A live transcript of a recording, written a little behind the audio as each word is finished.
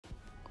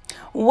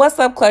What's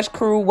up, Clutch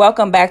Crew?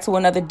 Welcome back to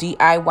another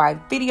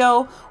DIY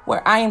video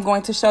where I am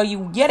going to show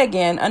you yet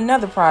again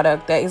another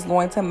product that is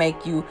going to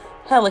make you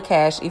hella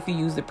cash if you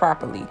use it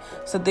properly.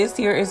 So this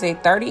here is a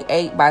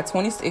 38 by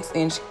 26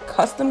 inch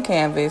custom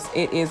canvas.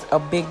 It is a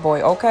big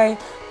boy, okay?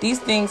 These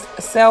things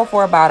sell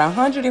for about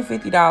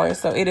 $150,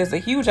 so it is a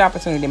huge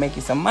opportunity to make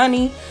you some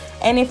money.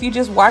 And if you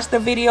just watch the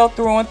video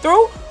through and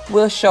through,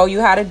 we'll show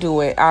you how to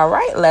do it. All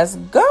right, let's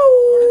go.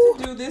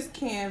 To do this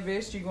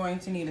canvas, you're going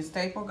to need a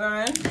staple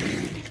gun.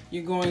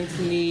 You're going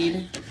to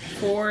need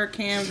 4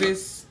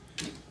 canvas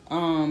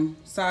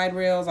side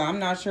rails. I'm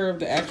not sure of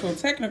the actual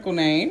technical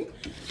name.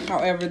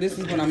 However, this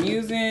is what I'm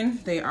using.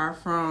 They are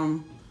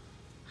from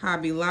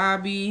Hobby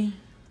Lobby.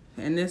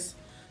 And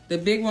the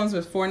big ones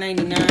was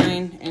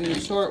 $4.99 and the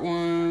short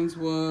ones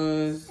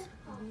was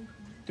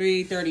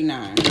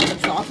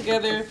 $3.39. So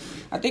altogether,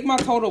 I think my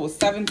total was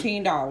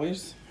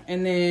 $17.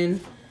 And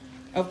then,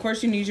 of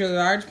course, you need your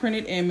large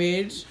printed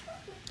image.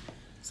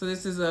 So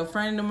this is a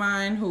friend of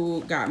mine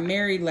who got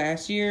married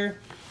last year,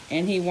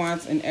 and he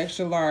wants an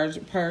extra large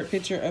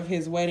picture of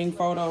his wedding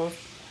photos.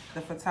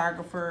 The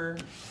photographer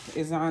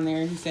is on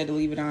there. He said to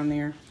leave it on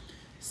there.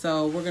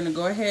 So we're going to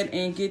go ahead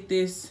and get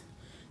this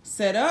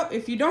set up.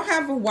 If you don't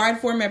have a wide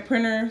format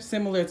printer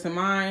similar to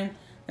mine,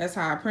 that's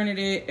how I printed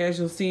it, as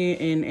you'll see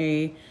in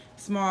a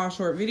small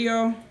short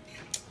video.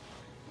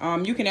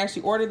 You can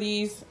actually order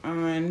these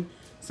on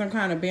some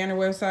kind of banner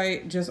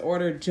website. Just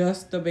order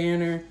just the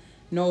banner,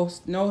 no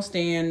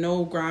stand,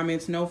 no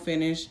grommets, no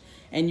finish,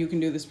 and you can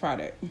do this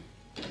product.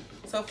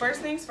 So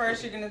first things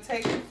first, you're gonna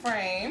take your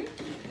frame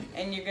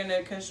and you're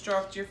gonna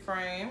construct your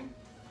frame.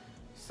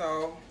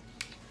 So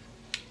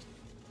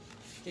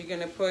you're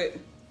gonna put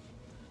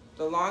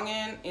the long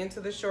end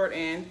into the short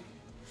end,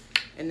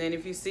 and then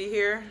if you see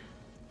here,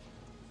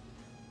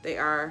 they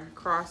are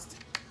crossed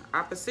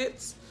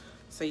opposites.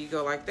 So you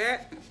go like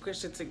that,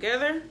 push it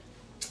together.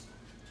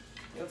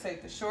 You'll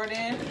take the short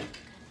end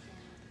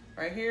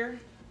right here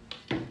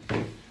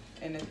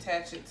and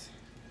attach it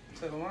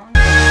to the long end.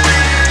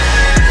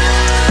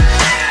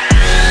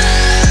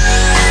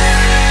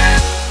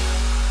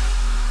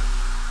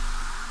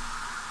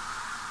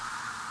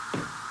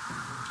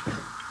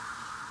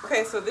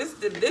 Okay, so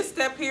this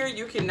step here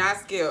you cannot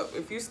skip.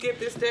 If you skip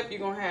this step, you're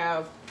gonna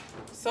have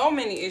so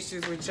many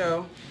issues with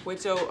your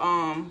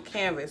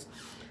canvas.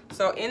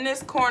 So in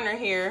this corner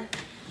here,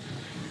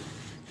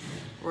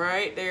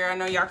 right there, I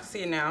know y'all can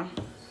see it now,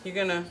 you're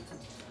gonna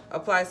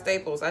apply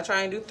staples. I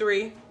try and do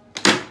 3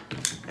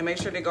 and make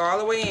sure they go all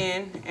the way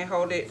in and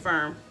hold it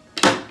firm.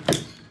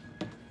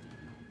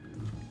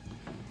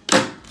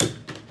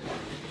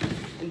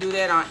 And do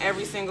that on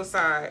every single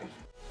side.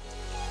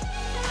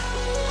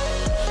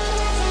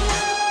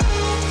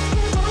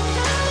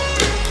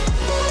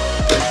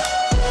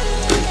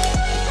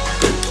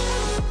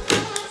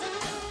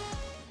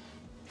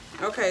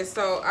 Okay,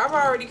 so I've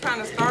already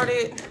kind of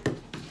started,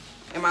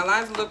 and my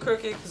line's a little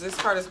crooked because this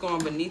part is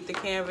going beneath the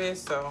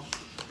canvas, so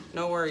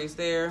no worries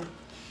there.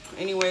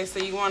 Anyway, so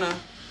you want to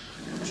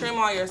trim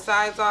all your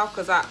sides off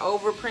because I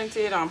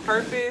overprinted on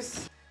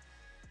purpose.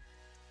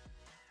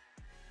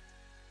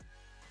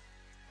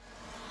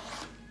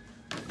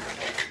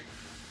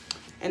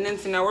 And then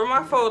to know where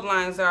my fold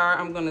lines are,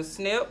 I'm going to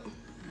snip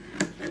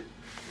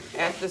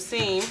at the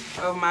seam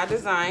of my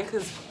design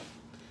because,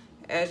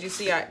 as you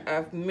see,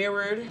 I've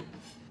mirrored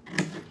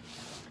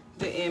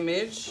the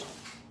image,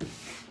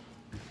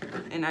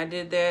 and I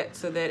did that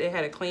so that it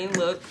had a clean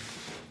look.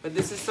 But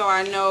this is so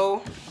I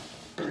know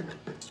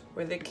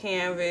where the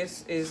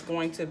canvas is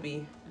going to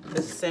be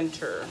the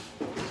center.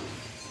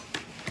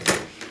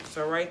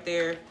 So right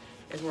there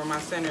is where my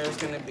center is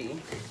going to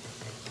be.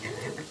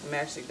 I'm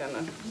actually going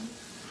to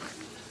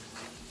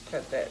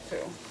cut that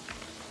too.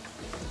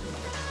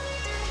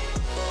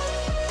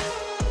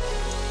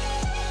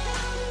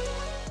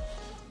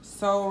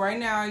 So right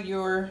now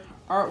your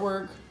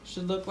artwork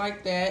should look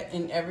like that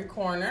in every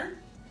corner.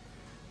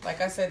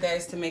 Like I said, that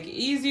is to make it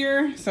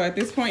easier. So at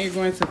this point, you're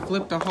going to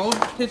flip the whole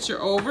picture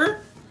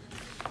over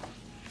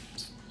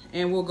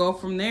and we'll go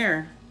from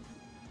there.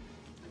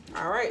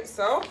 All right,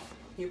 so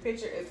your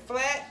picture is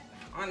flat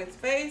on its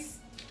face,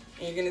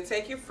 and you're gonna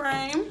take your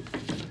frame,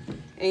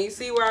 and you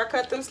see where I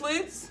cut them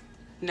slits?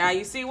 Now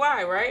you see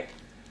why, right?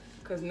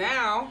 Because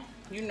now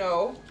you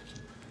know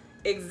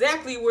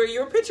exactly where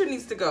your picture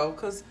needs to go.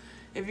 Because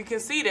if you can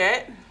see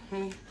that,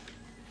 let me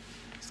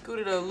scoot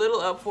it a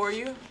little up for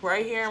you,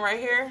 right here and right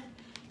here.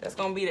 That's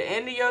gonna be the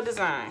end of your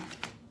design.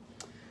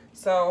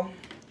 So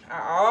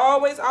I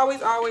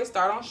always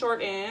start on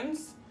short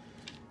ends,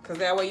 because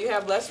that way you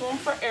have less room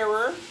for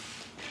error.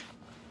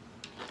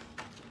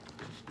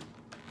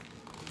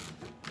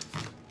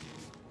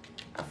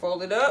 I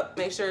fold it up,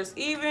 make sure it's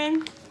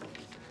even,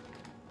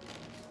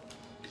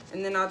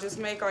 and then I'll just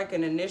make like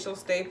an initial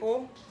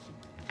staple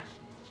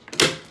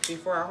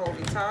before I hold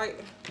it tight.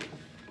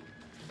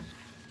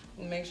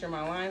 And make sure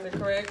my lines are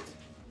correct,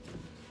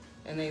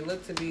 and that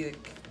looks to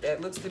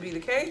be the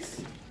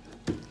case.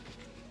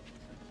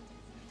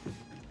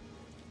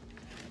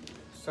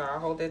 So I'll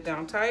hold that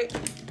down tight,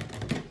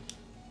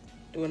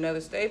 do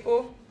another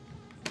staple,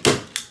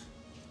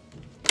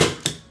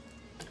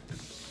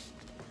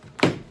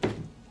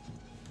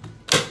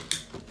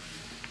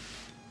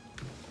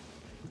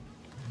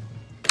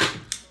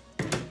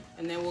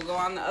 go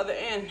on the other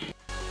end.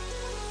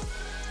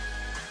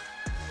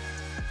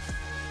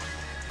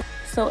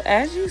 So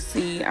as you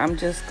see, I'm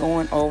just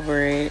going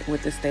over it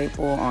with the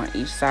staple on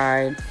each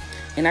side.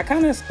 And I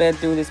kind of sped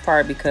through this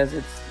part because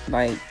it's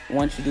like,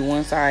 once you do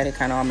one side, it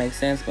kind of all makes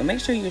sense. But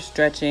make sure you're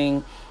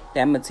stretching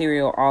that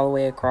material all the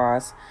way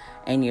across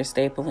and you're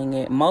stapling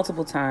it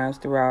multiple times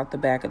throughout the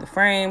back of the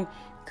frame,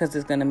 because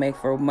it's going to make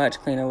for a much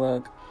cleaner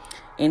look.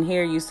 In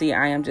here, you see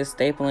I am just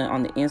stapling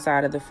on the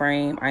inside of the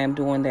frame. I am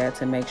doing that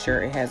to make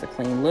sure it has a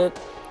clean look.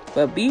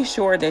 But be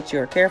sure that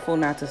you're careful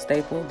not to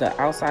staple the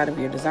outside of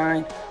your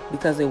design,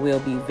 because it will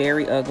be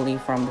very ugly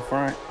from the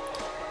front.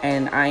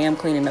 And I am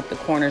cleaning up the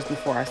corners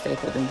before I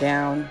staple them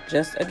down,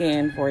 just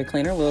again for a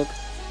cleaner look.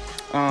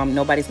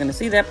 Nobody's going to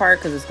see that part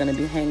because it's going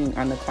to be hanging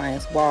on the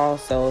client's wall,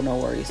 so no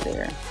worries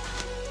there.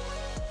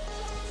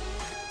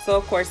 So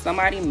of course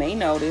somebody may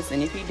notice,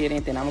 and if you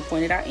didn't, then I'm gonna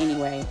point it out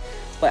anyway,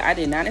 but I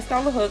did not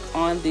install a hook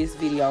on this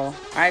video.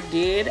 I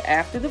did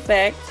after the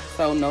fact,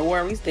 so no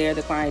worries there.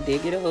 The client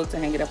did get a hook to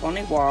hang it up on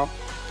their wall,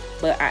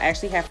 but I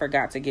actually have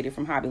forgot to get it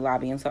from Hobby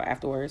Lobby until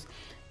afterwards.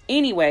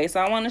 Anyway, so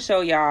I want to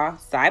show y'all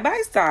side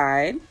by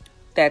side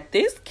that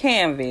this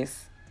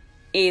canvas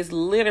is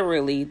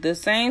literally the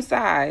same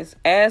size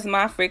as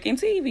my freaking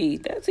TV.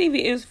 That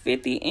TV is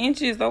 50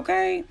 inches,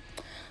 okay?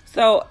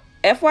 So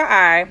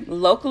FYI,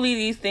 locally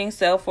these things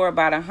sell for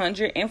about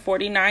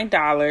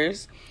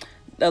 $149.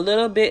 A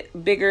little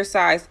bit bigger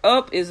size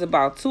up is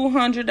about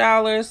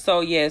 $200.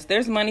 So yes,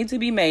 there's money to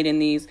be made in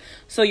these.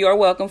 So you're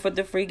welcome for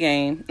the free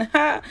game.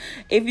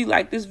 If you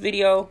like this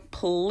video,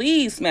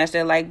 please smash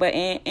that like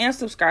button and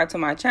subscribe to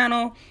my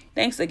channel.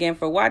 Thanks again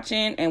for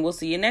watching, and we'll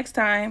see you next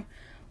time.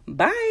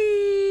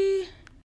 Bye.